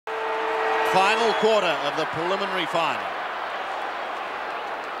Final quarter of the preliminary final.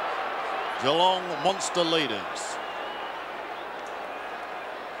 Geelong monster leaders.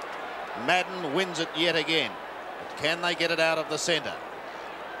 Madden wins it yet again. But can they get it out of the centre?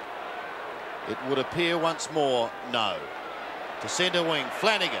 It would appear once more, no. To centre wing,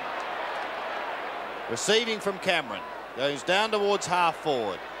 Flanagan. Receiving from Cameron. Goes down towards half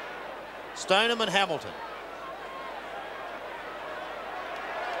forward. Stoneham and Hamilton.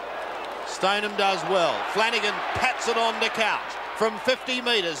 Stoneham does well. Flanagan pats it on to Couch. From 50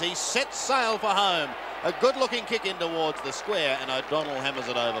 metres, he sets sail for home. A good-looking kick in towards the square, and O'Donnell hammers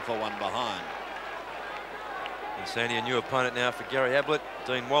it over for one behind. It's only a new opponent now for Gary Ablett,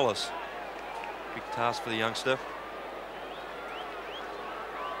 Dean Wallace. Big task for the youngster.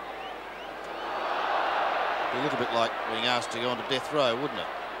 Be a little bit like being asked to go on to death row, wouldn't it?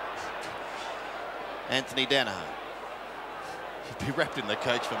 Anthony Danaher. He'd be wrapped in the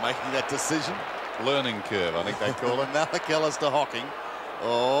coach for making that decision. Learning curve, I think they call it. Malachellis to Hocking.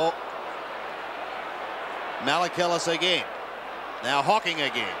 Oh. Malachellis again. Now Hocking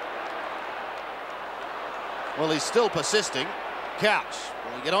again. Well, he's still persisting. Couch.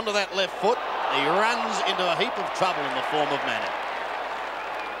 When we get onto that left foot, he runs into a heap of trouble in the form of Manning.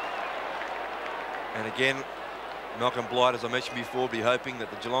 And again, Malcolm Blight, as I mentioned before, be hoping that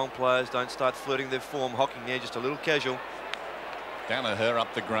the Geelong players don't start flirting their form. Hocking there just a little casual. Danaher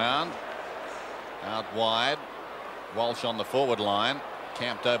up the ground. Out wide. Walsh on the forward line.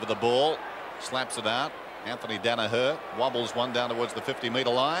 Camped over the ball. Slaps it out. Anthony Danaher wobbles one down towards the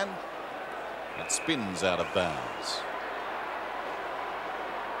 50-metre line. It spins out of bounds.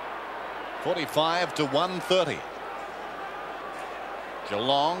 45 to 130.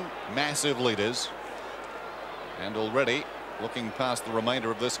 Geelong, massive leaders. And already looking past the remainder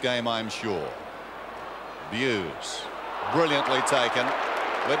of this game, I'm sure. Buse. Brilliantly taken.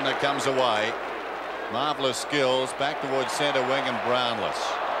 Lidner comes away. Marvellous skills. Back towards centre wing and Brownless.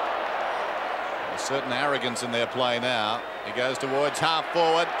 A certain arrogance in their play now. He goes towards half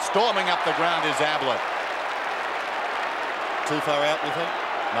forward. Storming up the ground is Ablett. Too far out, you think?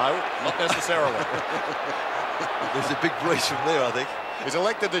 No, not necessarily. There's a big breeze from there, I think. He's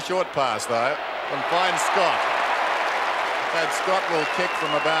elected the short pass, though, and finds Scott. That Scott will kick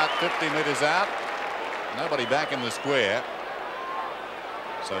from about 50 metres out. Nobody back in the square,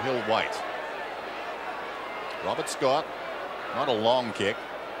 so he'll wait. Robert Scott, not a long kick.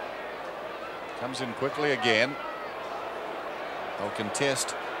 Comes in quickly again. They'll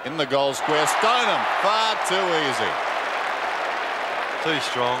contest in the goal square. Stoneham, far too easy. Too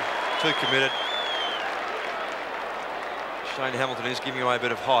strong, too committed. Shane Hamilton is giving away a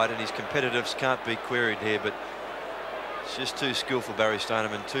bit of height, and his competitives can't be queried here, but it's just too skillful, Barry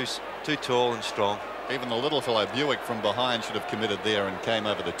Stoneham, and too tall and strong. Even the little fellow Buick from behind should have committed there and came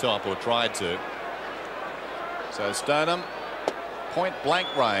over the top, or tried to. So Stoneham, point blank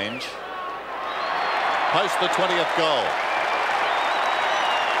range, post the 20th goal.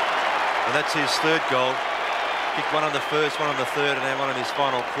 And that's his third goal. Kicked one on the first, one on the third, and then one in his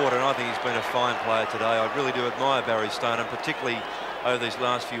final quarter. And I think he's been a fine player today. I really do admire Barry Stoneham, particularly over these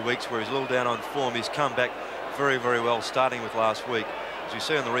last few weeks where he's a little down on form. He's come back very, very well, starting with last week. As you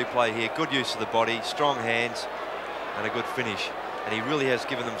see on the replay here, good use of the body, strong hands, and a good finish. And he really has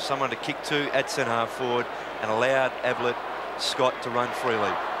given them someone to kick to at centre half forward and allowed Ablett Scott to run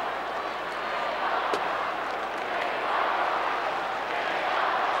freely.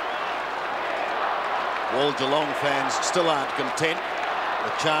 Well, Geelong fans still aren't content.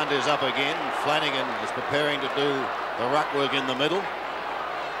 The chant is up again. Flanagan is preparing to do the ruck work in the middle.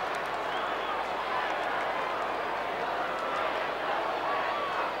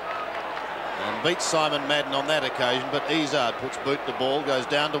 And beats Simon Madden on that occasion, but Izard puts boot the ball, goes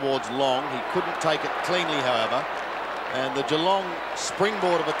down towards Long. He couldn't take it cleanly, however. And the Geelong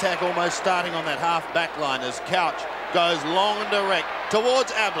springboard of attack almost starting on that half back line as Couch goes long and direct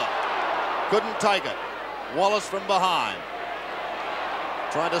towards Ablett. Couldn't take it. Wallace from behind.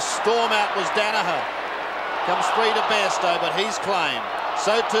 Trying to storm out was Danaher. Comes free to Bairstow, but he's claimed.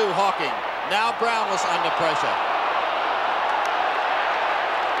 So too Hocking. Now Brownless under pressure.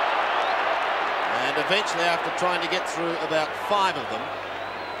 And eventually, after trying to get through about 5 of them,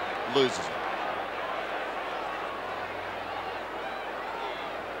 loses it.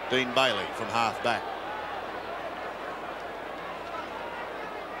 Dean Bailey from half back.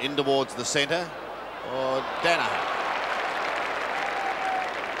 In towards the centre. Or Danaher.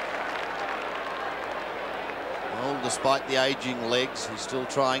 Well, despite the aging legs, he's still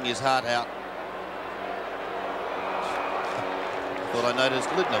trying his heart out. Thought I noticed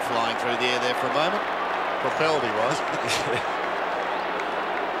Lidner flying through the air there for a moment. Propelled he was.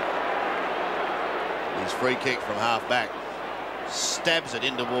 Essendon's free kick from half back. Stabs it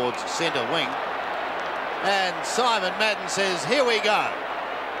in towards centre wing. And Simon Madden says, here we go.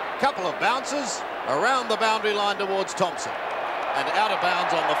 Couple of bounces around the boundary line towards Thompson. And out of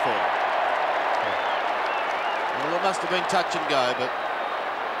bounds on the full. Well, it must have been touch and go, but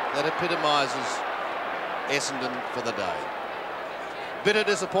that epitomises Essendon for the day. Bitter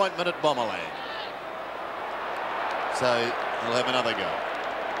disappointment at Bomberland. So he'll have another go.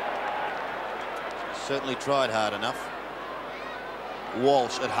 Certainly tried hard enough.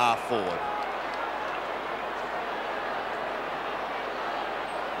 Walsh at half forward.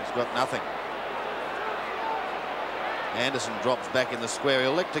 He's got nothing. Anderson drops back in the square.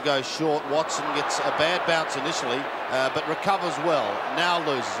 He'll elect to go short. Watson gets a bad bounce initially, but recovers well. Now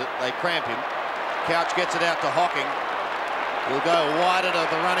loses it. They cramp him. Couch gets it out to Hocking. He'll go wider to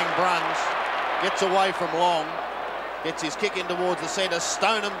the running Bruns. Gets away from Long. Gets his kick in towards the centre.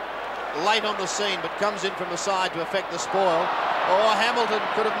 Stoneham late on the scene, but comes in from the side to affect the spoil. Oh, Hamilton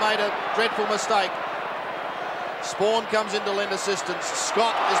could have made a dreadful mistake. Spawn comes in to lend assistance.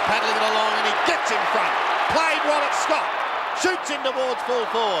 Scott is paddling it along and he gets in front. Played well at Scott. Shoots in towards full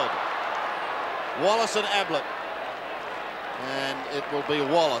forward. Wallace and Ablett. And it will be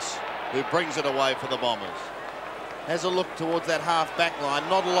Wallace who brings it away for the Bombers. Has a look towards that half-back line.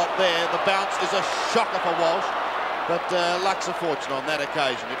 Not a lot there. The bounce is a shocker for Walsh. But luck's a fortune on that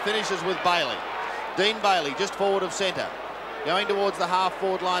occasion. It finishes with Bailey. Dean Bailey just forward of centre. Going towards the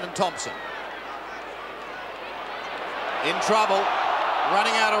half-forward line and Thompson. In trouble.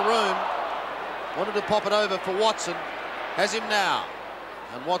 Running out of room. Wanted to pop it over for Watson. Has him now.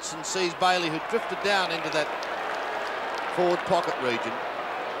 And Watson sees Bailey, who drifted down into that forward pocket region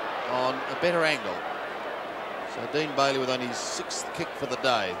on a better angle. So Dean Bailey, with only his 6th kick for the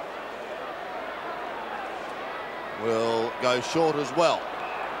day, will go short as well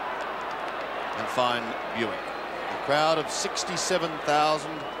and find Buick. A crowd of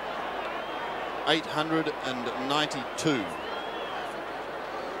 67,892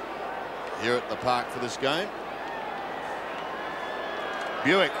 here at the park for this game.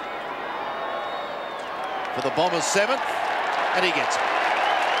 Buick for the Bombers' 7th, and he gets it.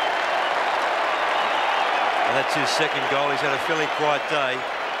 And that's his 2nd goal. He's had a fairly quiet day.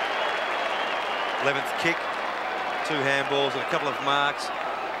 11th kick, 2 handballs and a couple of marks.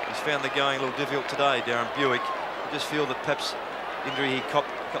 He's found the going a little difficult today, Darren Buick. I just feel that perhaps injury he copped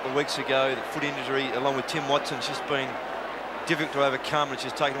a couple of weeks ago, the foot injury along with Tim Watson's just been difficult to overcome. It's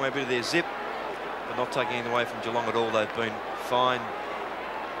just taken away a bit of their zip, but not taking it away from Geelong at all. They've been fine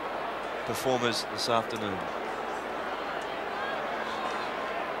performers this afternoon.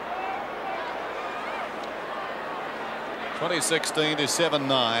 (2016 to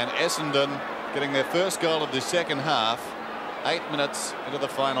 7-9). Essendon getting their first goal of the second half, 8 minutes into the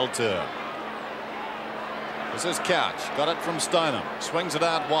final term. This is Couch. Got it from Stoneham. Swings it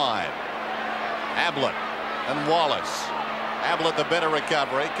out wide. Ablett and Wallace. Ablett the better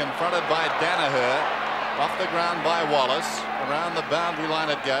recovery. Confronted by Danaher. Off the ground by Wallace. Around the boundary line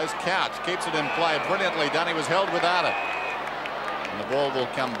it goes. Couch keeps it in play. Brilliantly done. He was held without it. And the ball will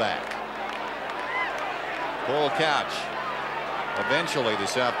come back. Paul Couch, eventually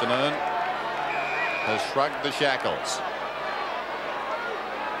this afternoon, has shrugged the shackles.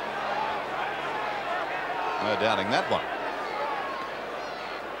 No doubting that one.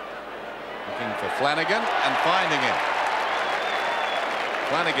 Looking for Flanagan and finding him.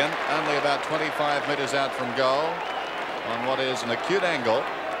 Flanagan only about 25 metres out from goal on what is an acute angle.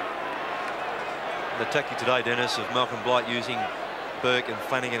 The tactic today, Dennis, of Malcolm Blight using Burke and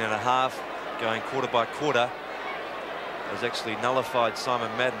Flanagan in a half, going quarter by quarter, has actually nullified Simon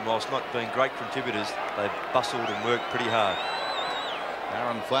Madden. Whilst not being great contributors, they've bustled and worked pretty hard.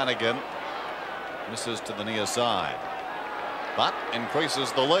 Aaron Flanagan misses to the near side, but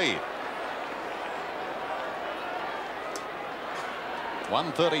increases the lead.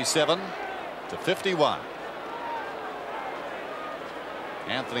 137 to 51.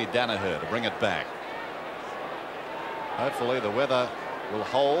 Anthony Danaher to bring it back. Hopefully the weather will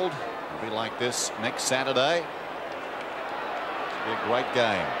hold. It'll be like this next Saturday. It'll be a great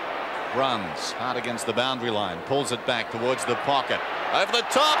game. Runs hard against the boundary line. Pulls it back towards the pocket. Over the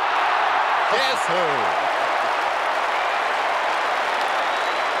top. Guess who?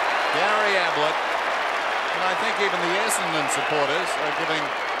 Gary Ablett. And I think even the Essendon supporters are giving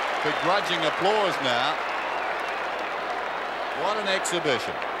begrudging applause now. What an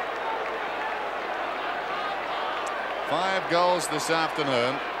exhibition. 5 goals this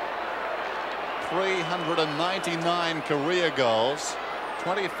afternoon. 399 career goals.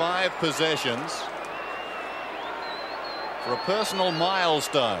 25 possessions. For a personal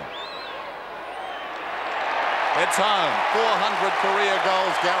milestone. It's home. 400 career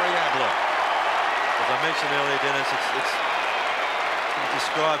goals, Gary Ablett. As I mentioned earlier, Dennis, you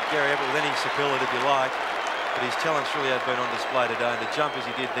describe Gary Ablett with any superlative you like, but his talents really have been on display today, and the jumpers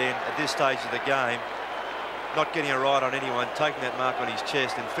he did then at this stage of the game, not getting a ride on anyone, taking that mark on his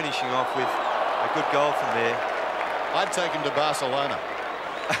chest and finishing off with a good goal from there. I'd take him to Barcelona.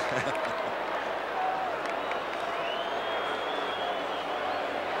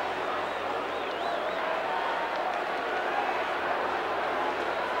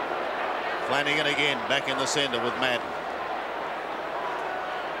 Flanagan again back in the centre with Madden.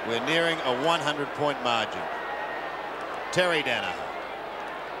 We're nearing a 100-point margin. Terry Danaher.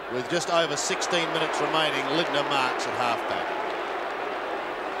 With just over 16 minutes remaining, Lidner marks at halfback.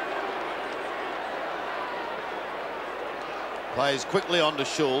 Plays quickly on to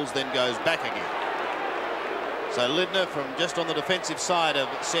Schulz, then goes back again. So Lidner from just on the defensive side of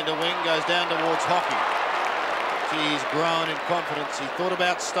centre wing goes down towards Hocking. He's grown in confidence. He thought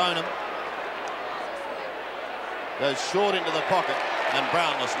about Stoneham. Goes short into the pocket, and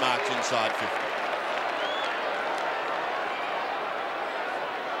Brownless marks inside 50.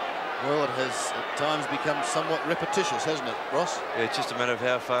 Well, it has at times become somewhat repetitious, hasn't it, Ross? Yeah, it's just a matter of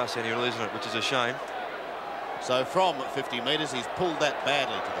how fast and he'll, isn't it? Which is a shame. So from 50 metres, he's pulled that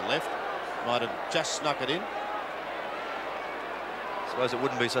badly to the left. Might have just snuck it in. I suppose it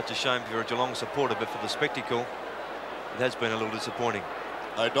wouldn't be such a shame if you're a Geelong supporter, but for the spectacle, it has been a little disappointing.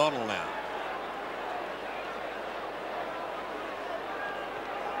 O'Donnell now.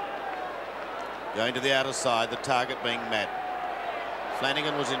 Going to the outer side, the target being Madden.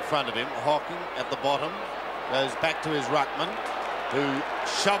 Flanagan was in front of him. Hocking at the bottom. Goes back to his ruckman, who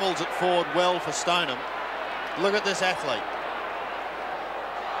shovels it forward well for Stoneham. Look at this athlete.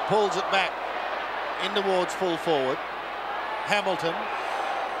 Pulls it back in towards full forward. Hamilton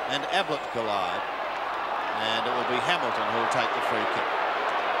and Ablett collide. And it will be Hamilton who will take the free kick.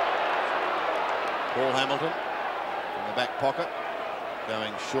 Paul Hamilton in the back pocket.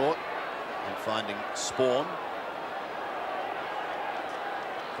 Going short and finding Spawn.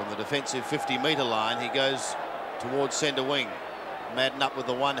 From the defensive 50-metre line, he goes towards centre wing. Madden up with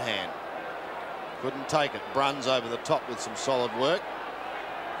the one hand. Couldn't take it. Bruns over the top with some solid work.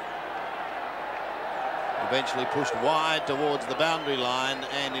 Eventually pushed wide towards the boundary line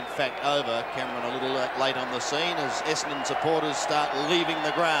and in fact over. Cameron a little late on the scene as Essendon supporters start leaving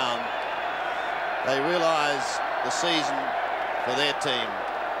the ground. They realise the season for their team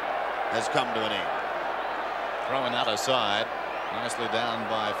has come to an end. Throwing out aside. Nicely down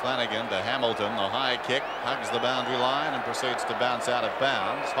by Flanagan to Hamilton. The high kick hugs the boundary line and proceeds to bounce out of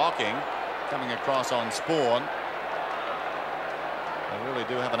bounds. Hocking coming across on Spawn. They really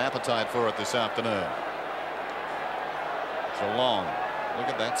do have an appetite for it this afternoon. Geelong. Look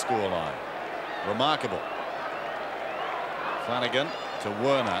at that scoreline. Remarkable. Flanagan to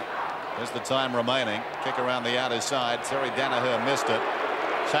Werner. There's the time remaining. Kick around the outer side. Terry Danaher missed it.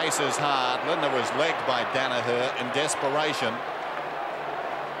 Chases hard. Lindner was legged by Danaher in desperation.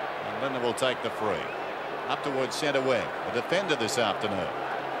 And Lindner will take the free. Up towards centre wing. The defender this afternoon.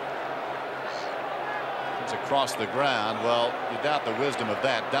 It's across the ground. Well, you doubt the wisdom of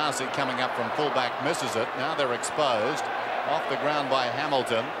that. Darcy coming up from fullback misses it. Now they're exposed. Off the ground by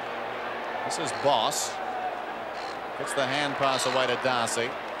Hamilton. This is Boss. Gets the hand pass away to Darcy.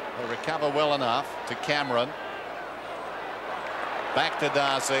 They recover well enough to Cameron. Back to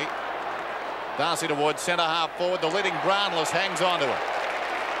Darcy. Darcy towards centre half forward. The leading Brownless hangs on to it.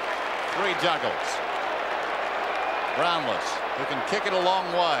 Three juggles. Brownless, who can kick it a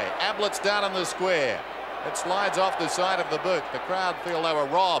long way. Ablett's down in the square. It slides off the side of the boot. The crowd feel they were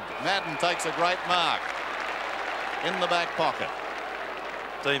robbed. Madden takes a great mark. In the back pocket.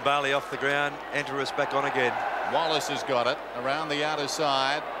 Dean Bailey off the ground. Enterus back on again. Wallace has got it. Around the outer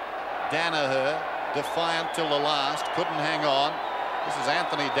side. Danaher, defiant till the last. Couldn't hang on. This is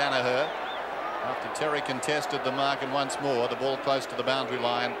Anthony Danaher. After Terry contested the mark and once more the ball close to the boundary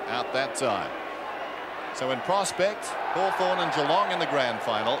line out that time. So in prospect, Hawthorn and Geelong in the grand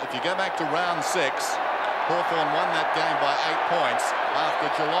final. If you go back to round 6, Hawthorn won that game by 8 points after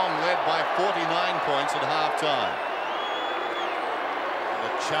Geelong led by 49 points at half-time. The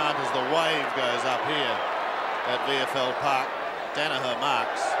chant as the wave goes up here at VFL Park. Danaher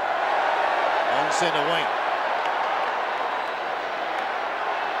marks on centre wing.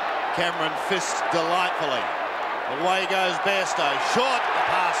 Cameron fists delightfully. Away goes Bairstow. Short. The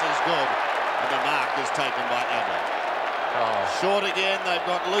pass is good. And the mark is taken by Ablett. Short again. They've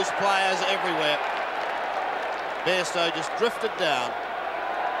got loose players everywhere. Bairstow just drifted down.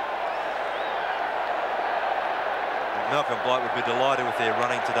 Malcolm Blight would be delighted with their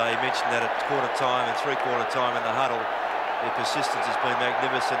running today. He mentioned that at quarter time and three-quarter time in the huddle. Their persistence has been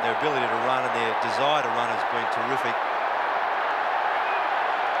magnificent. Their ability to run and their desire to run has been terrific.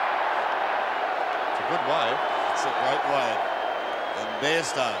 It's a good wave. It's a great wave. And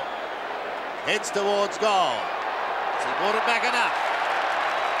Bairstow heads towards goal. Has he brought it back enough?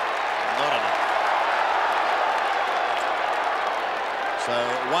 Not enough. So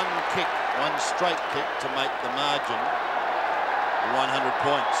one kick, one straight kick to make the margin 100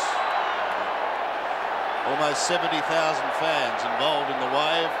 points. Almost 70,000 fans involved in the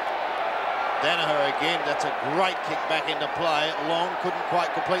wave. Danaher again, that's a great kick back into play. Long couldn't quite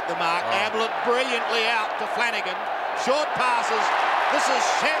complete the mark. Ablett brilliantly out to Flanagan. Short passes. This is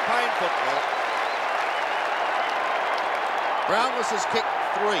champagne football. Brownless has kicked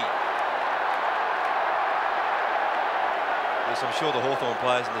 3. Yes, I'm sure the Hawthorn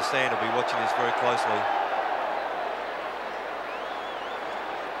players in the stand will be watching this very closely.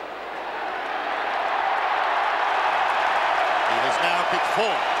 He has now kicked 4.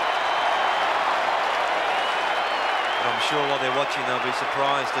 And I'm sure while they're watching, they'll be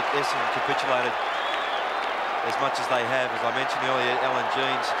surprised that Essendon capitulated as much as they have. As I mentioned earlier, Alan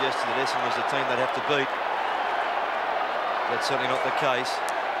Jean suggested that Essendon was the team they'd have to beat. That's certainly not the case.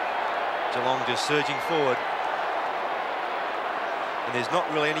 Geelong just surging forward. And there's not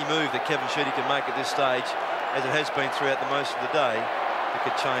really any move that Kevin Sheedy can make at this stage, as it has been throughout the most of the day, that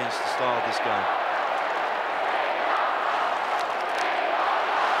could change the style of this game.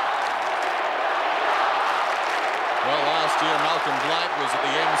 Well, last year Malcolm Blight was at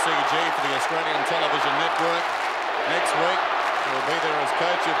the MCG for the Australian Television Network. Next week he'll be there as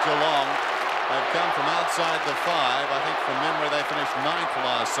coach of Geelong. They've come from outside the 5. I think from memory they finished 9th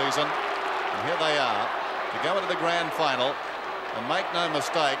last season. And here they are to go into the grand final. And make no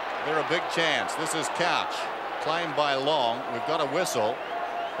mistake, they're a big chance. This is Couch, claimed by Long. We've got a whistle.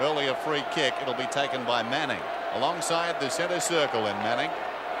 Early a free kick. It'll be taken by Manning. Alongside the centre circle in Manning.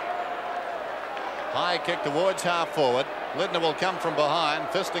 High kick towards half forward. Lindner will come from behind,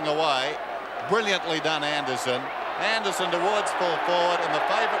 fisting away. Brilliantly done, Anderson. Anderson towards full forward, and the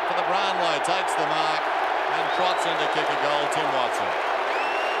favourite for the Brownlow takes the mark and trots in to kick a goal, Tim Watson.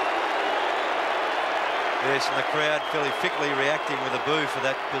 Yes, and the crowd fairly thickly reacting with a boo for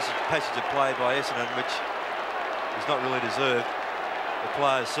that passage of play by Essendon, which is not really deserved. The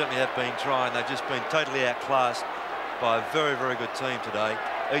players certainly have been trying. They've just been totally outclassed by a very, very good team today.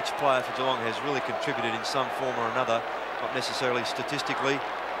 Each player for Geelong has really contributed in some form or another, not necessarily statistically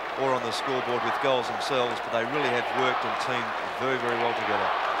or on the scoreboard with goals themselves, but they really have worked and teamed very, very well together.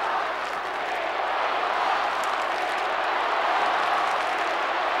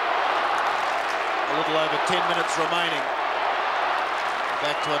 A little over 10 minutes remaining.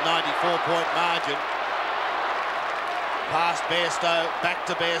 Back to a 94-point margin. Past Bairstow, back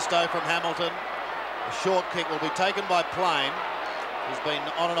to Bairstow from Hamilton. A short kick will be taken by Plain, who's been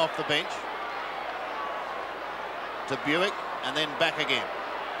on and off the bench. To Buick, and then back again.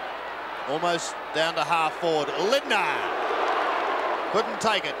 Almost down to half forward. Lindner! Couldn't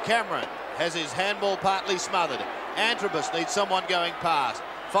take it. Cameron has his handball partly smothered. Antrobus needs someone going past.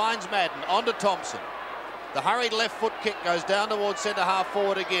 Finds Madden, on to Thompson. The hurried left foot kick goes down towards centre half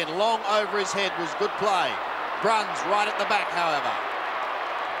forward again. Long over his head was good play. Bruns right at the back, however.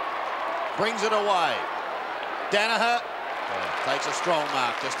 Brings it away. Danaher takes a strong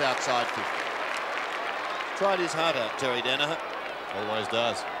mark just outside 50. Tried his heart out, Terry Danaher. Always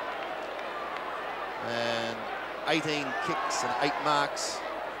does. And 18 kicks and 8 marks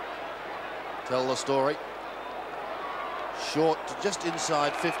tell the story. Short to just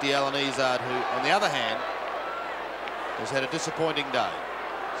inside 50, Alan Izard, who, on the other hand, has had a disappointing day.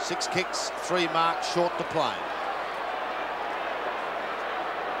 6 kicks, 3 marks, short to Plain.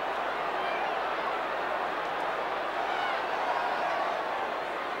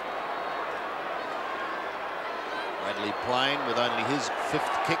 Bradley Plain with only his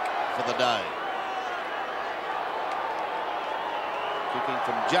 5th kick for the day. Kicking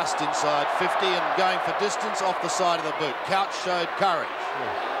from just inside 50 and going for distance off the side of the boot. Couch showed courage.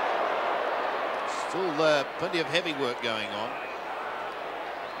 Still plenty of heavy work going on.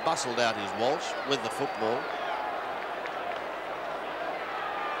 Bustled out his Walsh with the football.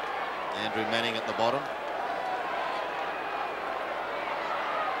 Andrew Manning at the bottom.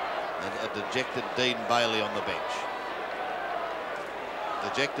 And a dejected Dean Bailey on the bench.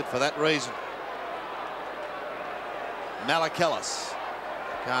 Dejected for that reason. Malakellus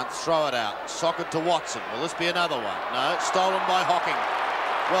can't throw it out. Socket to Watson. Will this be another one? No, stolen by Hocking.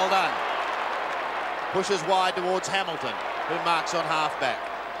 Well done. Pushes wide towards Hamilton, who marks on half-back.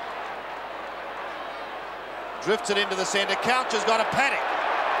 Drifts it into the centre. Couch's got a panic.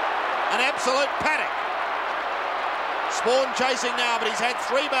 An absolute panic. Spawn chasing now, but he's had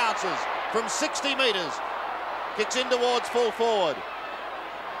 3 bounces from 60 metres. Kicks in towards full forward.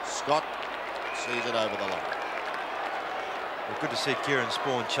 Scott sees it over the line. Well, good to see Kieran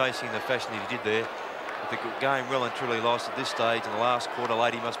Spawn chasing in the fashion that he did there. With the game well and truly lost at this stage in the last quarter,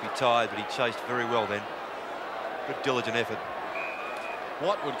 Lady must be tired, but he chased very well then. Good diligent effort.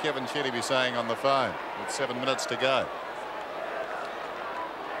 What would Kevin Shetty be saying on the phone with 7 minutes to go?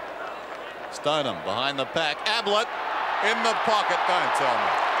 Stoneham behind the pack. Ablett in the pocket. Don't tell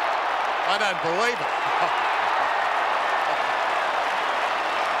me. I don't believe it.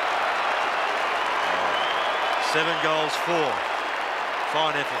 7 goals, 4.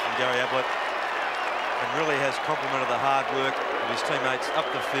 Fine effort from Gary Ablett, and really has complimented the hard work of his teammates up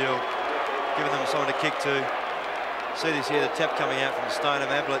the field, giving them something to kick to. See this here, the tap coming out from Stoneham.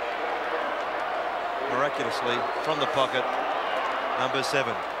 Ablett miraculously from the pocket, number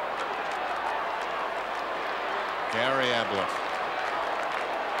 7. Gary Ablett.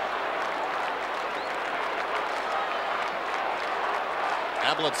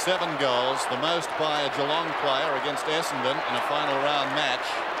 Ablett 7 goals, the most by a Geelong player against Essendon in a final round match.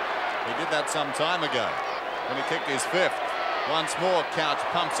 He did that some time ago when he kicked his 5th. Once more, Couch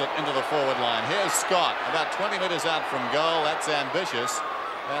pumps it into the forward line. Here's Scott, about 20 metres out from goal. That's ambitious.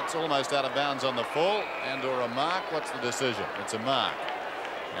 That's almost out of bounds on the full. And or a mark. What's the decision? It's a mark.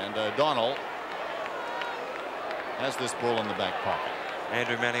 And O'Donnell has this ball in the back pocket.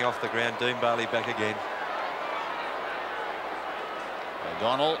 Andrew Manning off the ground. Dean Bailey back again.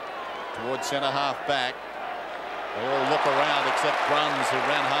 O'Donnell towards centre half back. They all look around except Bruns, who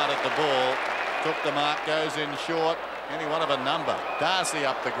ran hard at the ball. Took the mark, goes in short. Any one of a number. Darcy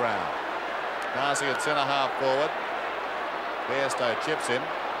up the ground. Darcy at centre half forward. Bairstow chips in.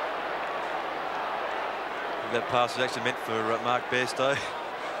 That pass was actually meant for Mark Bairstow,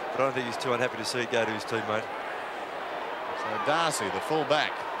 but I don't think he's too unhappy to see it go to his teammate. So Darcy, the full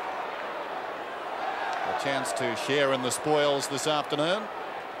back. A chance to share in the spoils this afternoon.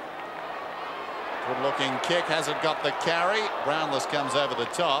 Good looking kick. Hasn't got the carry. Brownless comes over the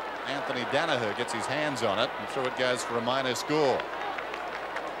top. Anthony Danaher gets his hands on it, and through it goes for a minor score.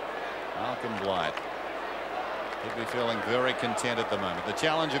 Malcolm Blight. He'd be feeling very content at the moment. The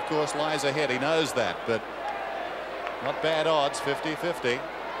challenge, of course, lies ahead. He knows that, but not bad odds. 50-50.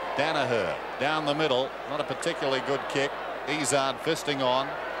 Danaher down the middle. Not a particularly good kick. Izard fisting on.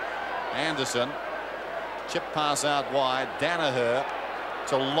 Anderson. Chip pass out wide. Danaher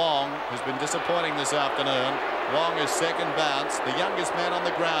to Long, who's been disappointing this afternoon. Long is second bounce. The youngest man on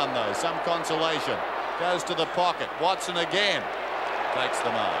the ground, though. Some consolation. Goes to the pocket. Watson again takes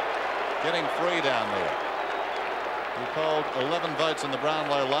the mark. Getting free down there. He polled 11 votes in the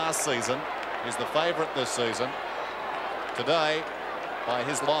Brownlow last season. He's the favourite this season. Today, by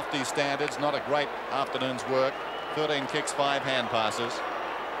his lofty standards, not a great afternoon's work. 13 kicks, 5 hand passes.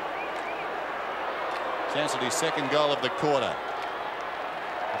 Chance at his second goal of the quarter.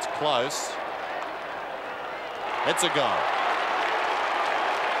 It's close. It's a goal.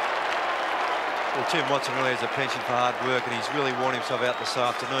 Well, Tim Watson really has a penchant for hard work, and he's really worn himself out this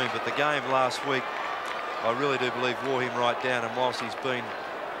afternoon. But the game last week, I really do believe, wore him right down. And whilst he's been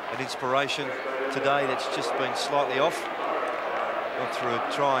an inspiration today, that's just been slightly off. Not through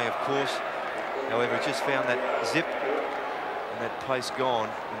trying, of course. However, he just found that zip and that pace gone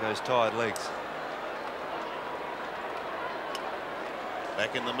in those tired legs.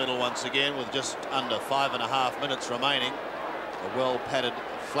 Back in the middle once again with just under 5.5 minutes remaining. A well-padded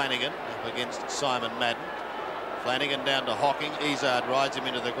Flanagan up against Simon Madden. Flanagan down to Hocking. Izard rides him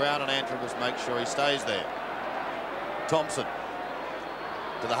into the ground, and Antrim makes sure he stays there. Thompson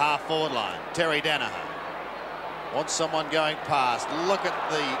to the half-forward line. Terry Danaher wants someone going past. Look at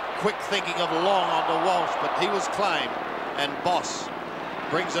the quick thinking of Long onto Walsh, but he was claimed, and Boss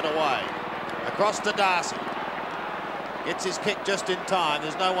brings it away. Across to Darcy. Gets his kick just in time.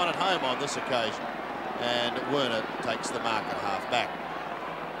 There's no one at home on this occasion. And Werner takes the mark at half back.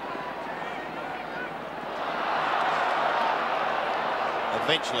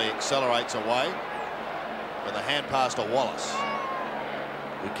 Eventually accelerates away with a hand pass to Wallace,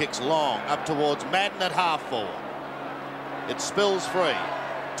 who kicks Long up towards Madden at half forward. It spills free.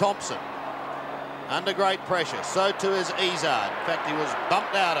 Thompson under great pressure. So too is Izard. In fact, he was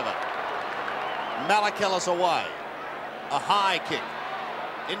bumped out of it. Malachellus away. A high kick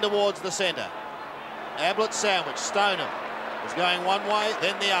in towards the centre. Ablett sandwich. Stoneham is going one way,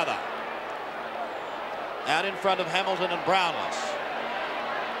 then the other. Out in front of Hamilton and Brownless.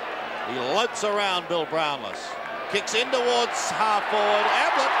 He lopes around Bill Brownless. Kicks in towards half forward.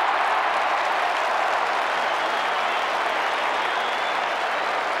 Ablett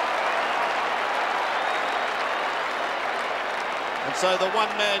And so the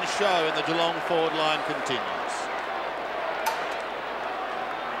one-man show in the Geelong forward line continues.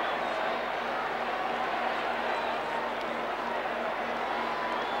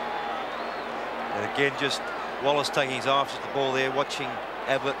 And again, just Wallace taking his eyes off the ball there, watching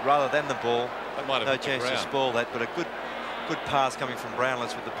Ablett rather than the ball. That might have no hit the chance to ground. spoil that, but a good pass coming from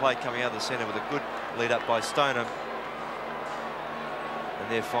Brownless with the play coming out of the centre with a good lead up by Stoneham.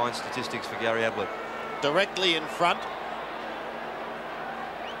 And they're fine statistics for Gary Ablett. Directly in front.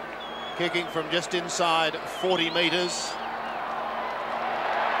 Kicking from just inside 40 metres.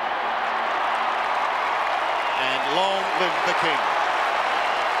 And long live the king.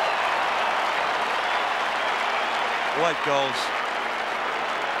 8 goals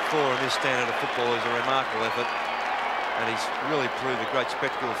for in this standard of football is a remarkable effort, and he's really proved a great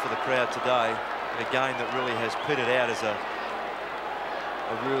spectacle for the crowd today in a game that really has pitted out as a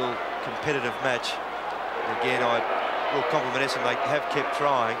real competitive match. And again, I will compliment Essendon. They have kept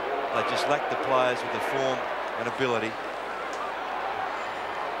trying. They just lack the players with the form and ability.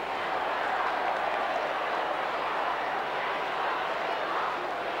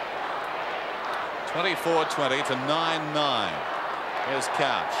 (24-20 to 9-9). Here's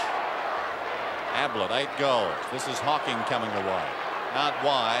Couch. Ablett, 8 goals. This is Hocking coming away. Out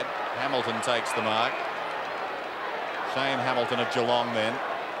wide, Hamilton takes the mark. Shane Hamilton of Geelong then.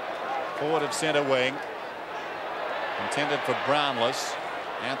 Forward of centre wing. Intended for Brownless.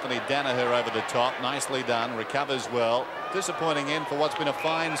 Anthony Danaher over the top. Nicely done. Recovers well. Disappointing end for what's been a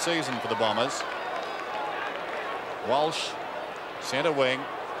fine season for the Bombers. Walsh, centre wing.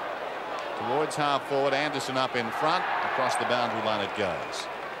 Towards half forward. Anderson up in front. Across the boundary line it goes.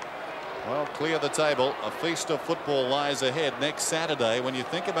 Well, clear the table. A feast of football lies ahead next Saturday. When you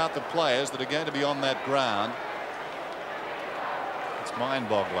think about the players that are going to be on that ground, it's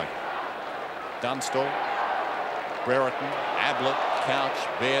mind-boggling. Dunstall, Brereton, Ablett, Couch,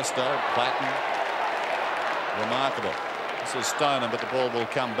 Bairstow, Platten. Remarkable. This is Stoneham, but the ball will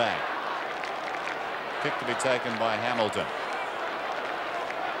come back. Kick to be taken by Hamilton.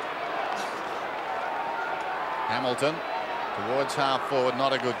 Hamilton towards half forward,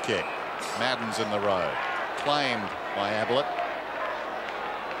 not a good kick. Madden's in the road. Claimed by Ablett.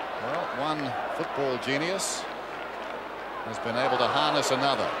 Well, one football genius has been able to harness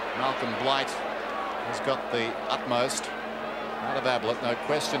another. Malcolm Blight has got the utmost out of Ablett, no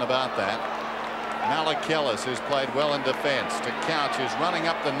question about that. Malik Ellis, who's played well in defence, to Couch, who's running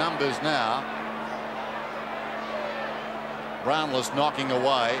up the numbers now. Brownless knocking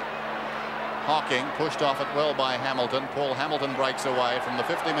away. Hocking pushed off it well by Hamilton. Paul Hamilton breaks away from the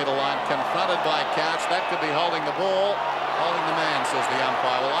 50-metre line, confronted by Couch. That could be holding the ball. Holding the man, says the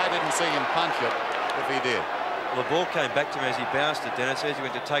umpire. Well, I didn't see him punch it if he did. Well, the ball came back to him as he bounced it, Dennis. As he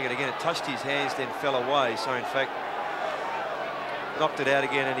went to take it again, it touched his hands, then fell away. So, in fact, knocked it out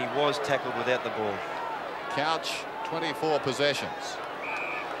again, and he was tackled without the ball. Couch, 24 possessions.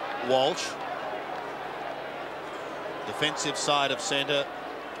 Walsh. Defensive side of centre.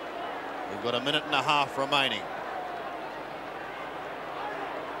 We've got a minute and a half remaining.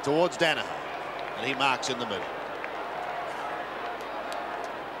 Towards Danaher, and he marks in the middle.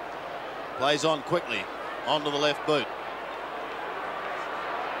 Plays on quickly, onto the left boot.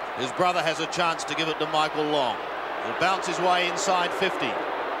 His brother has a chance to give it to Michael Long. He'll bounce his way inside 50.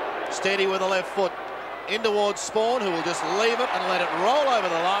 Steady with the left foot. In towards Spawn, who will just leave it and let it roll over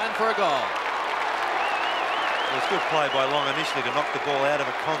the line for a goal. Well, it's good play by Long initially to knock the ball out of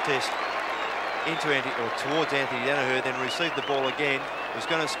a contest into towards Anthony Danaher, then received the ball again. Was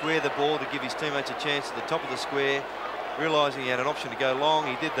going to square the ball to give his teammates a chance at the top of the square. Realising he had an option to go long,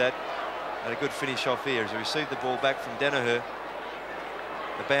 he did that. And a good finish off here as he received the ball back from Danaher.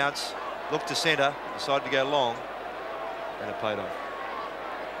 The bounce, looked to centre, decided to go long, and it paid off.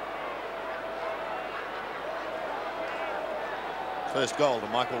 First goal to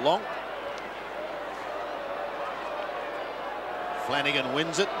Michael Long. Flanagan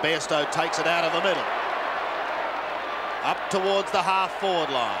wins it. Bairstow takes it out of the middle. Up towards the half-forward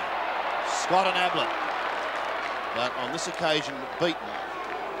line. Scott and Ablett. But on this occasion, beaten.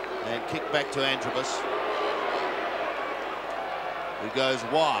 And kicked back to Androbus. Who goes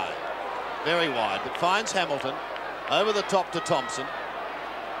wide. Very wide, but finds Hamilton. Over the top to Thompson.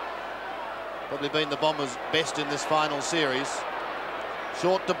 Probably been the Bombers' best in this final series.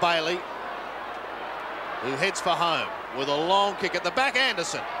 Short to Bailey, who heads for home with a long kick at the back.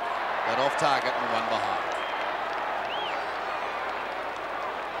 Anderson, but off target and one behind.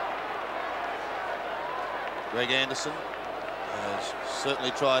 Greg Anderson has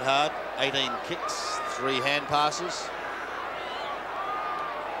certainly tried hard. 18 kicks, 3 hand passes.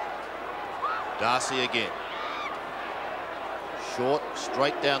 Darcy again. Short,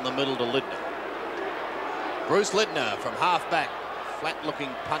 straight down the middle to Lidner. Bruce Lidner from half-back. Flat-looking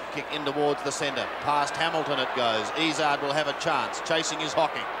punt kick in towards the centre. Past Hamilton it goes. Izard will have a chance. Chasing his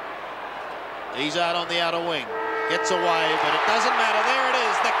Hocking. Izard on the outer wing. Gets away, but it doesn't matter. There it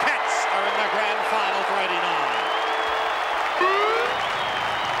is. The Cats are in the grand final for 89.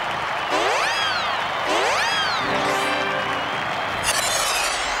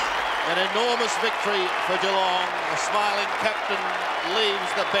 An enormous victory for Geelong. The smiling captain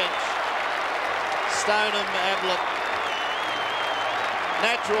leaves the bench. Stoneham, Ablett.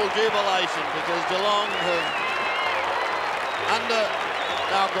 Natural jubilation because Geelong have, under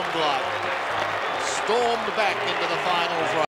Malcolm Blight, stormed back into the finals.